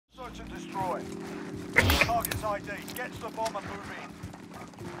destroy. Target's ID. Get to the bomb and move in.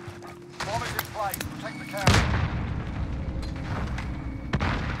 Bomb is in place. Protect the carrier.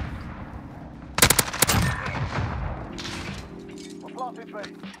 We're planted B.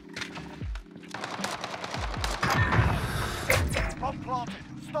 Bomb planted.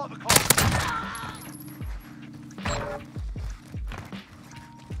 Start the clock.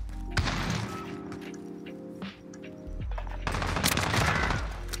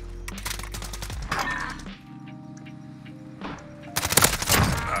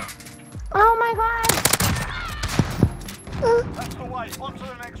 Oh my god! That's the way. On to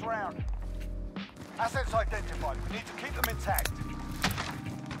the next round. Assets identified. We need to keep them intact.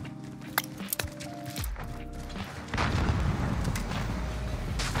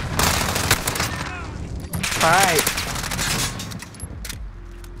 Alright.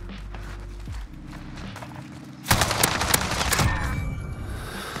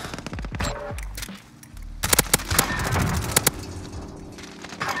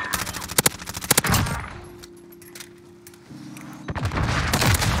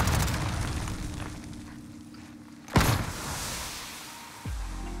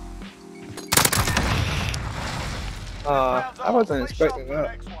 I wasn't expecting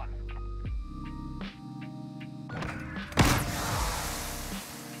that.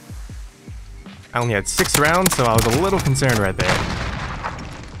 I only had 6 rounds, so I was a little concerned right there.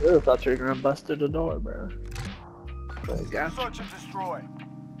 I thought you were gonna bust through the door, bro. Yeah. Search and destroy.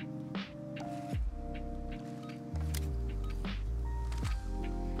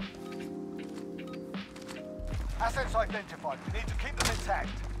 Assets identified. We need to keep them intact.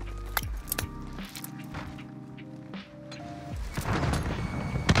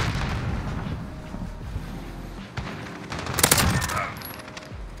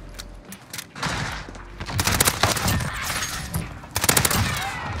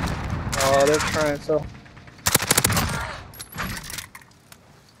 Oh, they're trying so.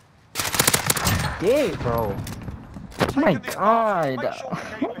 Yeah, bro. Oh my god.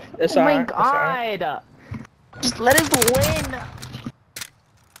 It's Oh my alright, it's alright. god. Just let us win.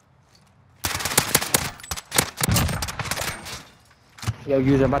 Yo,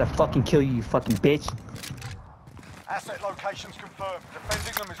 user, I'm about to fucking kill you, you fucking bitch. Asset locations confirmed.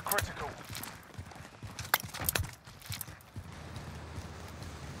 Defending them is critical.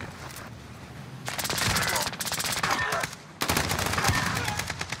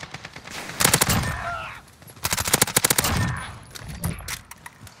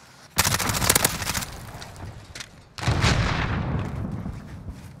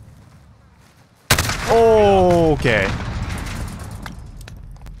 Okay.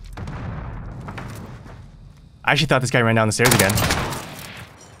 I actually thought this guy ran down the stairs again.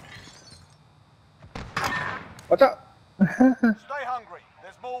 Watch out! Stay hungry.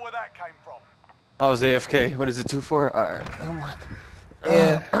 There's more where that came from. I was AFK. What is it 2 for? Alright.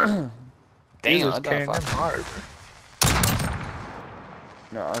 Yeah. Damn, I Jesus, got carrying 5. them hard.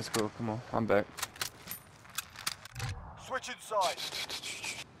 No, that's cool. Come on, I'm back. Switch inside.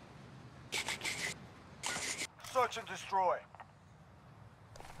 Search and destroy.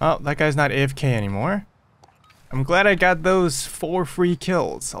 Oh, that guy's not AFK anymore. I'm glad I got those 4 free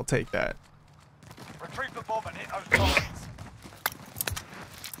kills. I'll take that. Retrieve the bomb and hit those targets.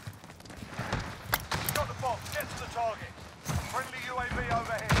 Got the bomb. Get to the target. Friendly UAV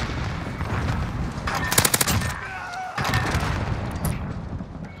overhead.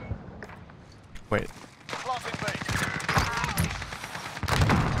 Wait. Planting B.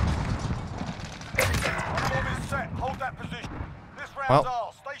 Bomb is set. Hold that position. This round's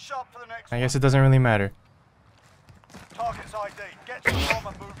ours. Stay sharp for the next I one. guess it doesn't really matter. Target's ID. Get to the bomb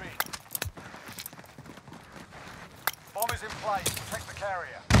and move in. Bomb is in place. Protect the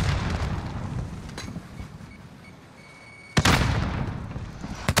carrier.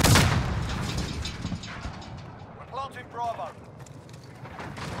 We're planting Bravo.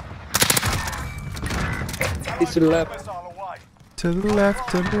 He's to the left. Missile away. To the left,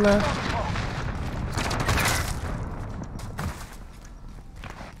 to the left.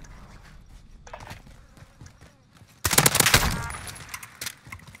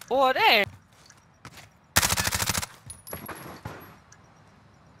 Oh, there.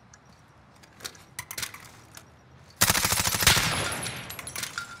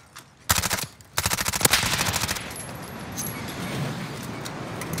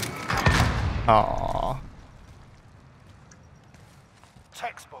 Aww.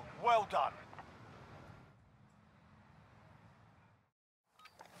 Textbook. Well done.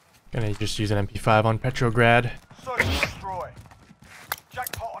 Gonna just use an MP5 on Petrograd. Search and destroy.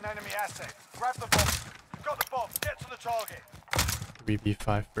 Jackpot on enemy asset. Grab the bomb. Got the bomb. Get to the target.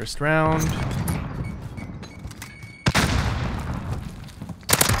 3v5 first round.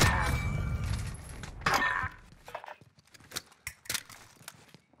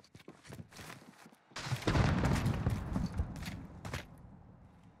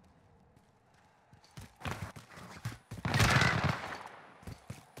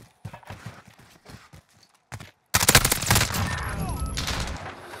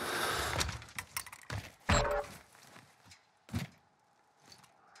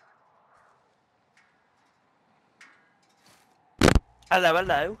 Hello,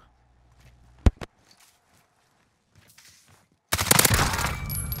 hello.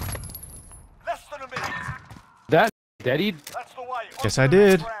 Less than a minute. That deadied? That's the way. On Yes, to I the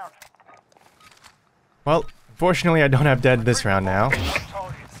next did. round. Well, unfortunately I don't have dead this round now.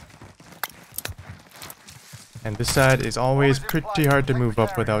 Targets. And this side is always pretty hard to move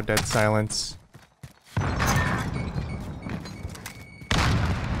up without dead silence.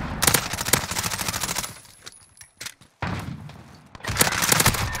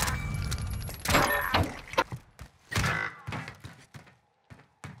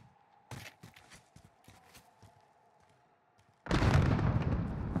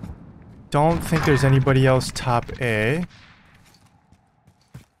 Don't think there's anybody else top A.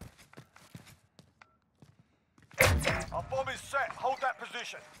 Our bomb is set. Hold that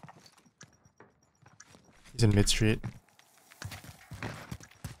position. He's in mid street.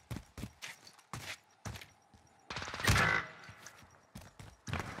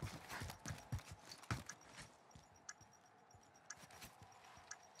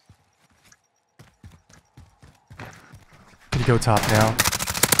 Could go top now.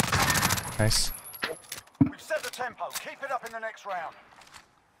 Nice. We've set the tempo. Keep it up in the next round.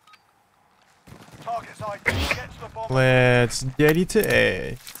 Target's ID. Gets the bomb. Let's daddy to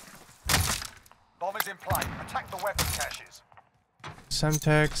A. Bomb is in play. Attack the weapon caches.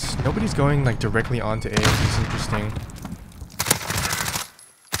 Semtex. Nobody's going like directly onto A, which is interesting.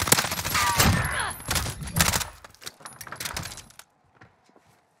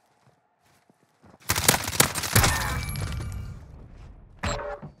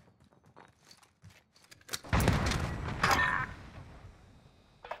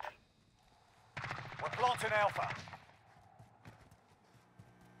 We're planting Alpha.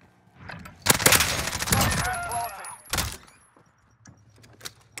 Bomb's been planted.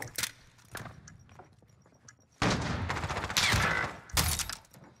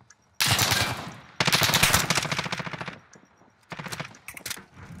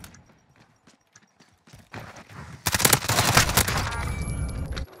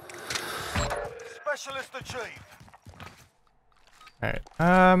 Specialist achieved. Alright.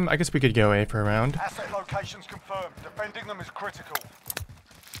 I guess we could go A for a round. Asset locations confirmed. Defending them is critical.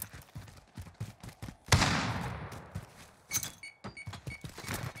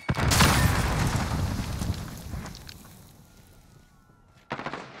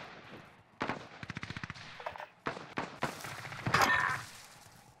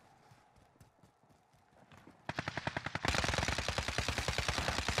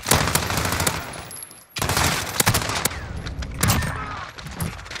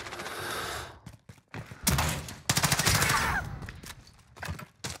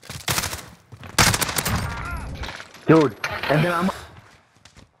 Dude, and then I'm...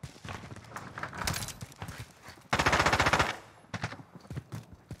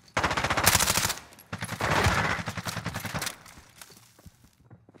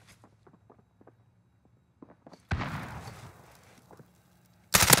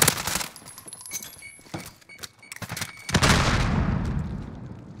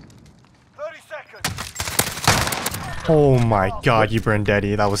 Oh my god, you burned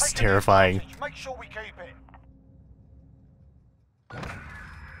Daddy. That was Take the terrifying. advantage. Make sure we keep it.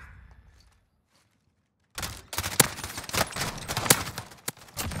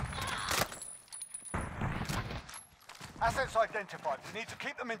 Assets identified. We need to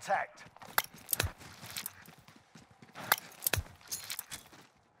keep them intact.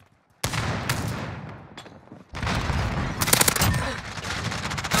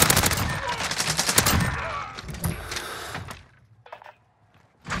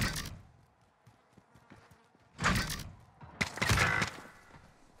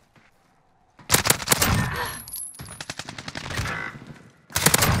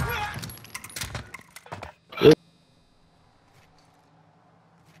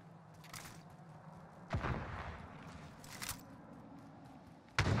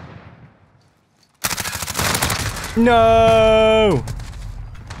 No!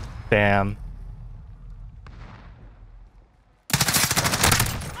 Damn.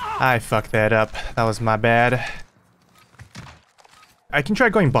 I fucked that up. That was my bad. I can try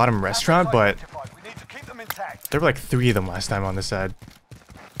going bottom restaurant, but We need to keep them intact. there were like 3 of them last time on this side.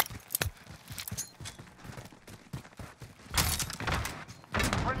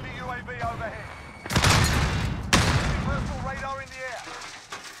 Friendly UAV overhead. Personal radar in the air.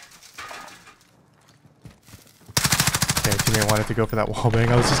 Okay, teammate wanted to go for that wall bang.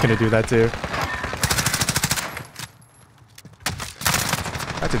 I was just gonna do that too.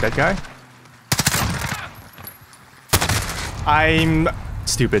 That's a dead guy. I'm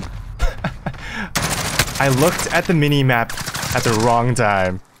stupid. I looked at the mini map at the wrong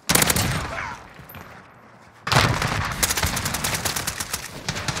time.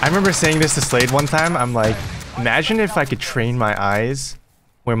 I remember saying this to Sleight one time. I'm like, imagine if I could train my eyes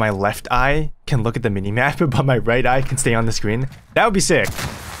where my left eye can look at the mini map, but my right eye can stay on the screen. That would be sick.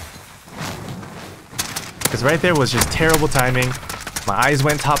 Because right there was just terrible timing. My eyes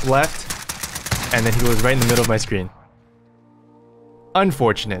went top left, and then he was right in the middle of my screen.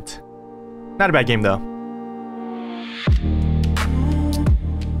 Unfortunate. Not a bad game though.